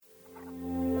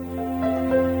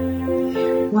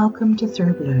Welcome to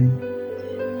Through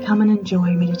Bloom. Come and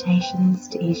enjoy meditations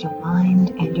to ease your mind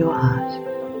and your heart.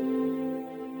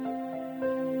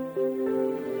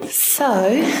 So,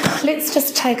 let's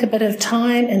just take a bit of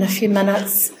time in a few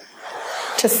minutes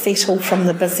to settle from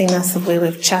the busyness of where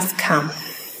we've just come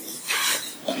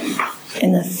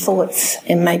and the thoughts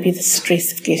and maybe the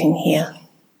stress of getting here.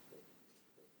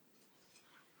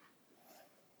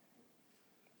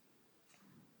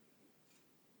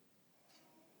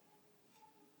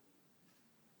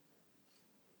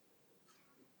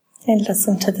 And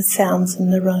listen to the sounds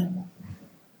in the room.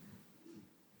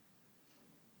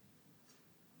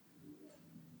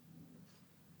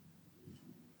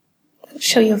 Make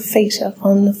sure your feet are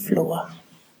on the floor.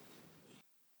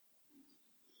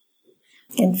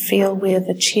 And feel where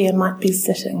the chair might be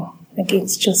sitting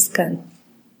against your skin.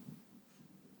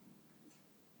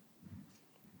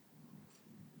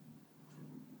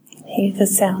 Hear the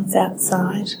sounds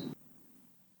outside.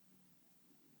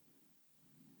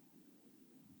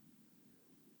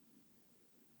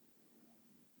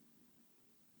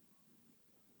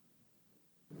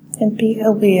 And be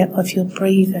aware of your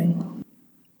breathing.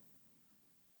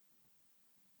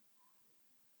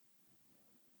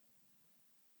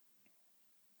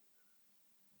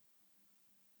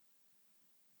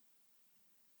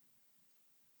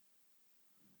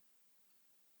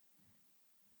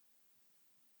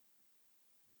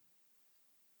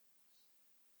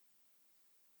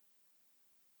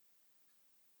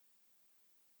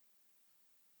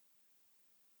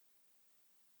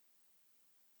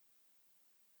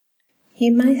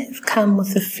 You may have come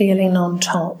with a feeling on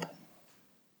top,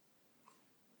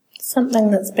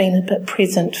 something that's been a bit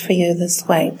present for you this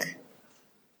week.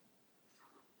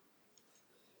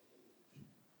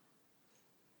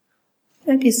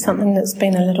 Maybe something that's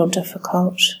been a little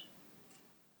difficult.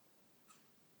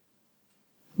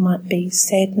 Might be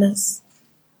sadness,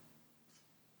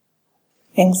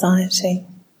 anxiety,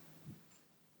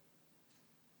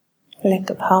 lack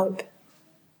of hope,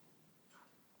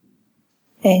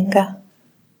 anger.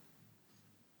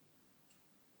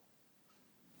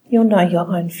 You'll know your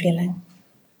own feeling.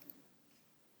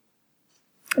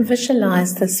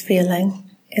 Visualize this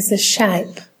feeling as a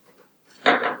shape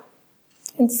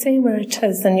and see where it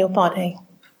is in your body.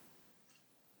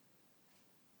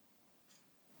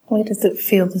 Where does it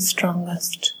feel the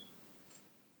strongest?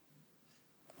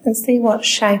 And see what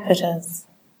shape it is.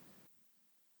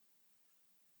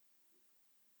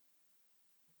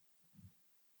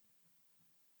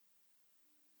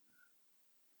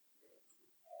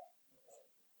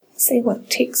 See what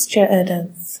texture it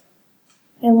is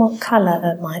and what colour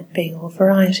it might be, or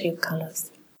variety of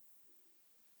colours.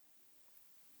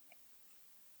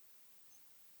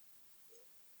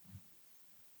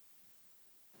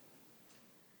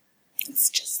 It's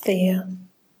just there.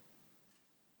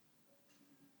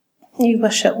 You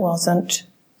wish it wasn't,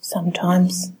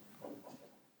 sometimes.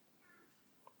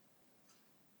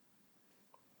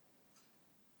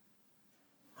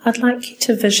 I'd like you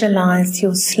to visualise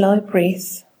your slow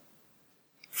breath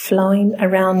flowing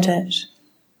around it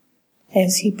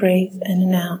as you breathe in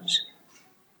and out.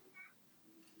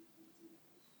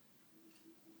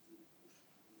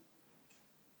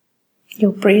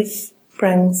 Your breath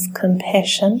brings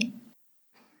compassion,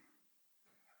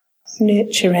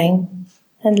 nurturing,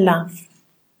 and love.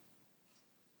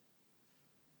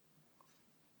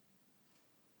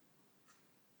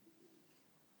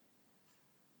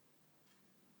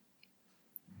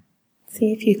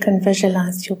 See if you can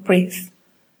visualize your breath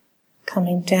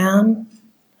coming down,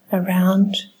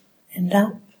 around, and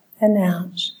up and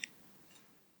out.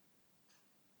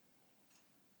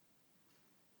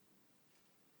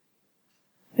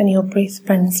 And your breath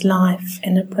brings life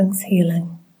and it brings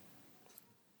healing.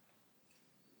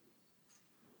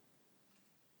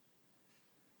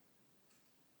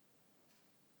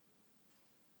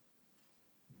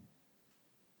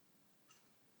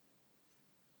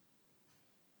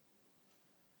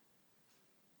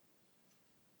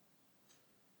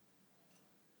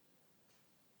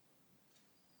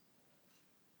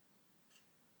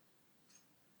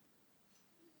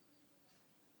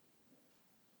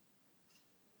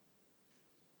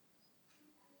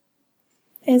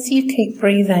 As you keep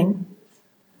breathing,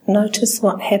 notice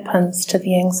what happens to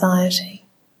the anxiety,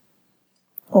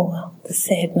 or the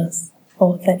sadness,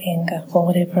 or the anger, or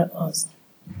whatever it was.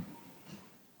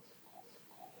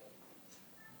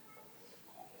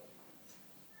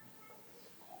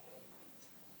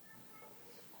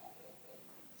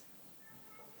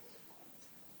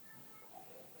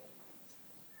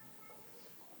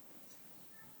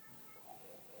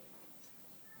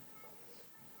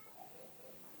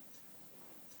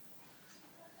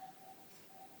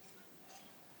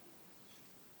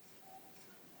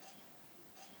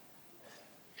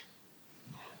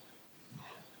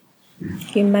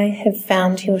 You may have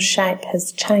found your shape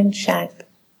has changed shape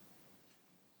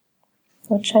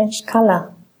or changed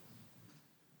colour,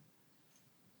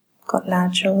 got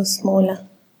larger or smaller,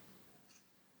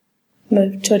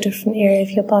 moved to a different area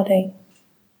of your body.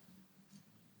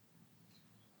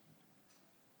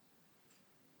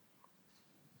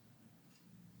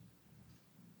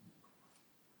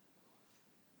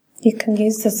 You can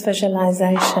use this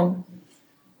visualization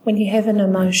when you have an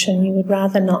emotion you would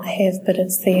rather not have, but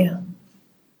it's there.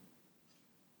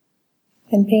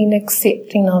 And being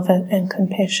accepting of it and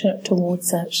compassionate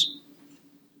towards it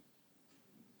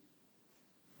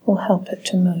will help it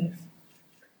to move.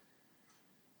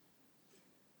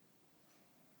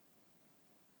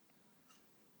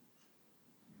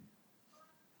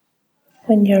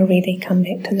 When you're ready, come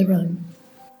back to the room.